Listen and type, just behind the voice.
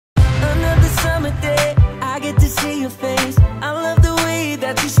see your face. I love the way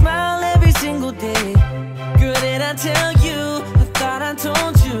that you smile every single day. Girl, did I tell you? I thought I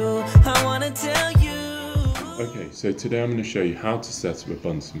told you. I wanna tell you. Okay, so today I'm going to show you how to set up a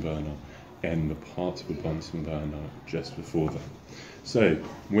Bunsen burner and the part of a Bunsen burner just before that. So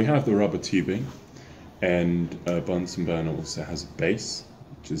we have the rubber tubing, and a Bunsen burner also has a base,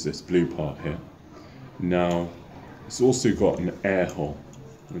 which is this blue part here. Now it's also got an air hole,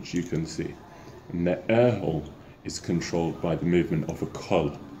 which you can see, and the air hole is controlled by the movement of a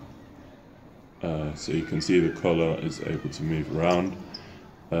collar. So you can see the collar is able to move around,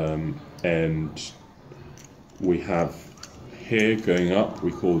 and we have here going up,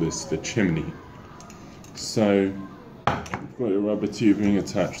 we call this the chimney. So we've got a rubber tubing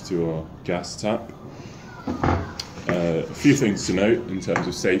attached to our gas tap. A few things to note in terms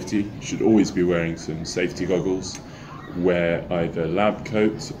of safety: you should always be wearing some safety goggles. Wear either a lab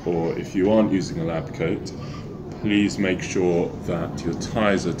coat, or if you aren't using a lab coat, please make sure that your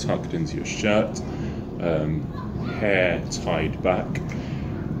ties are tucked into your shirt, hair tied back.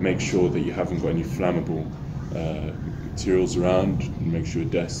 Make sure that you haven't got any flammable materials around, and make sure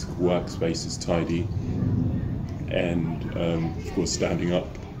your desk workspace is tidy, and of course standing up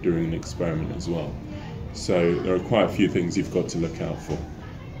during an experiment as well. So there are quite a few things you've got to look out for.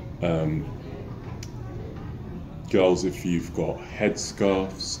 Girls, if you've got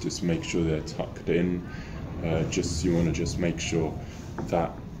headscarves, just make sure they're tucked in. You want to just make sure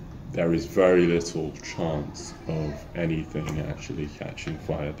that there is very little chance of anything actually catching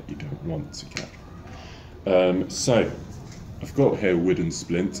fire that you don't want to catch. So I've got here a wooden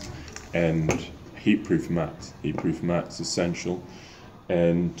splint and heat-proof mat. Heat-proof mat's essential,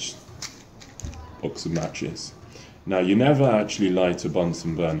 and box of matches. Now, you never actually light a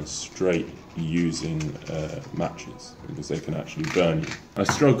Bunsen burner straight using matches, because they can actually burn you. I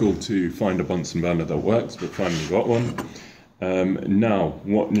struggled to find a Bunsen burner that works, but finally got one. Now,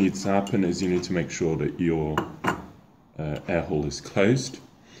 what needs to happen is you need to make sure that your air hole is closed,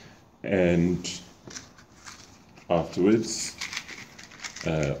 and afterwards,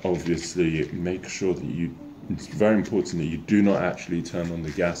 obviously, make sure that it's very important that you do not actually turn on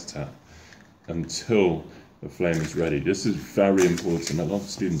the gas tap until the flame is ready. This is very important. A lot of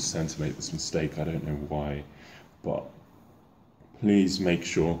students tend to make this mistake. I don't know why, but please make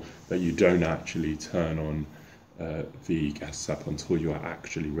sure that you don't actually turn on the gas tap until you are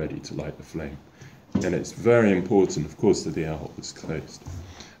actually ready to light the flame. And it's very important, of course, that the air hole is closed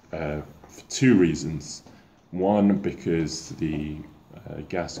for two reasons. One, because the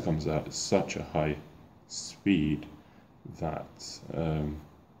gas comes out at such a high speed that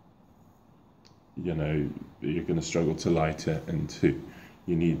you know, you're going to struggle to light it, and two,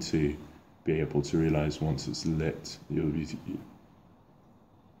 you need to be able to realize once it's lit, you'll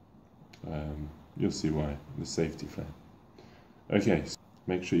see why, the safety flame. Okay, so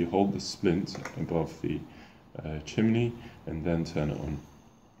make sure you hold the splint above the chimney and then turn it on.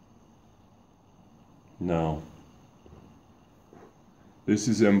 Now, this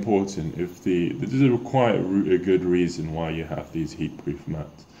is important. This is quite a good reason why you have these heat-proof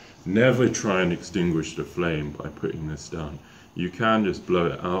mats. Never try and extinguish the flame by putting this down. You can just blow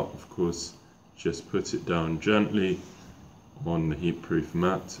it out, of course. Just put it down gently on the heat-proof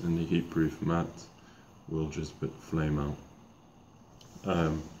mat, and the heat-proof mat will just put the flame out.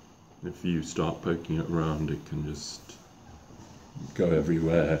 If you start poking it around, it can just go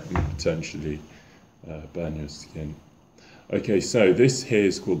everywhere and potentially burn your skin. Okay, so this here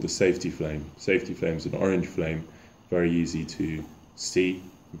is called the safety flame. Safety flame is an orange flame, very easy to see.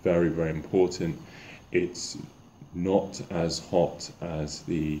 Very, very important. It's not as hot as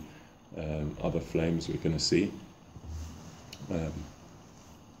the other flames we're going to see.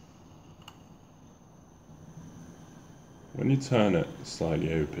 When you turn it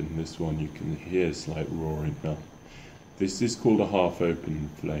slightly open, this one, you can hear slight roaring now. This is called a half-open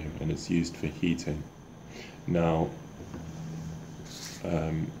flame, and it's used for heating. Now,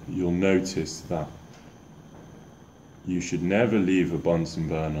 you'll notice that you should never leave a Bunsen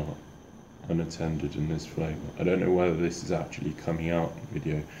burner unattended in this flame. I don't know whether this is actually coming out in the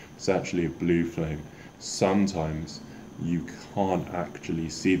video. It's actually a blue flame. Sometimes you can't actually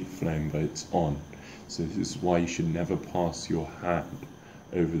see the flame, but it's on. So this is why you should never pass your hand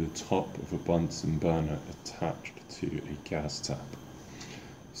over the top of a Bunsen burner attached to a gas tap.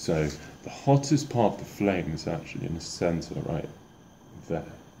 So the hottest part of the flame is actually in the center right there.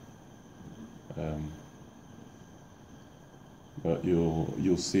 But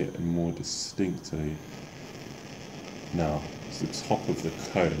you'll see it more distinctly now. It's the top of the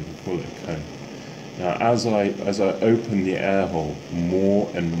cone, we call it a cone. Now as I open the air hole more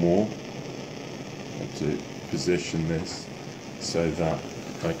and more, I to position this so that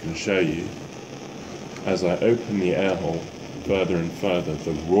I can show you. As I open the air hole further and further,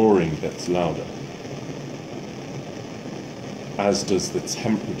 the roaring gets louder, as does the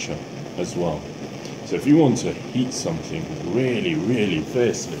temperature as well. So if you want to heat something really, really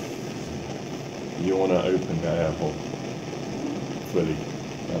fiercely, you want to open the air hole fully.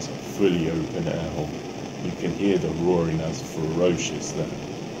 That's a fully open air hole. You can hear the roaring as ferocious there.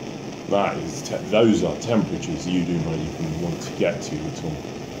 Those are temperatures you do not even want to get to at all.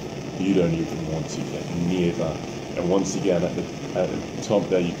 You don't even want to get near that. And once again, at the top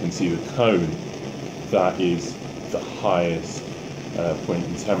there, you can see the cone. That is the highest point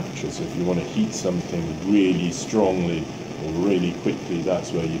in temperature. So if you want to heat something really strongly or really quickly,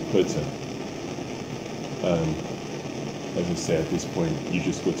 that's where you put it. As I say, at this point, you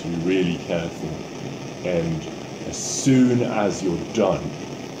just got to be really careful. And as soon as you're done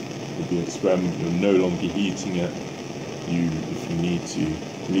with the experiment, you're no longer heating it. If you need to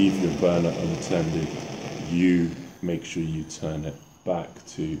leave your burner unattended, you make sure you turn it back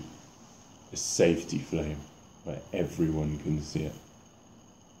to a safety flame where everyone can see it.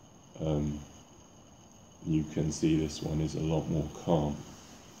 You can see this one is a lot more calm.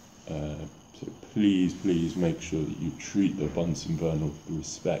 So please make sure that you treat the Bunsen burner with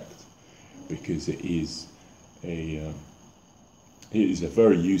respect, because it is a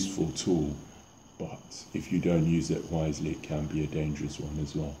very useful tool, but if you don't use it wisely, it can be a dangerous one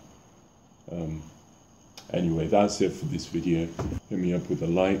as well. Anyway, that's it for this video. Hit me up with a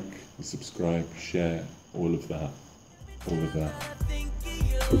like, a subscribe, share, all of that.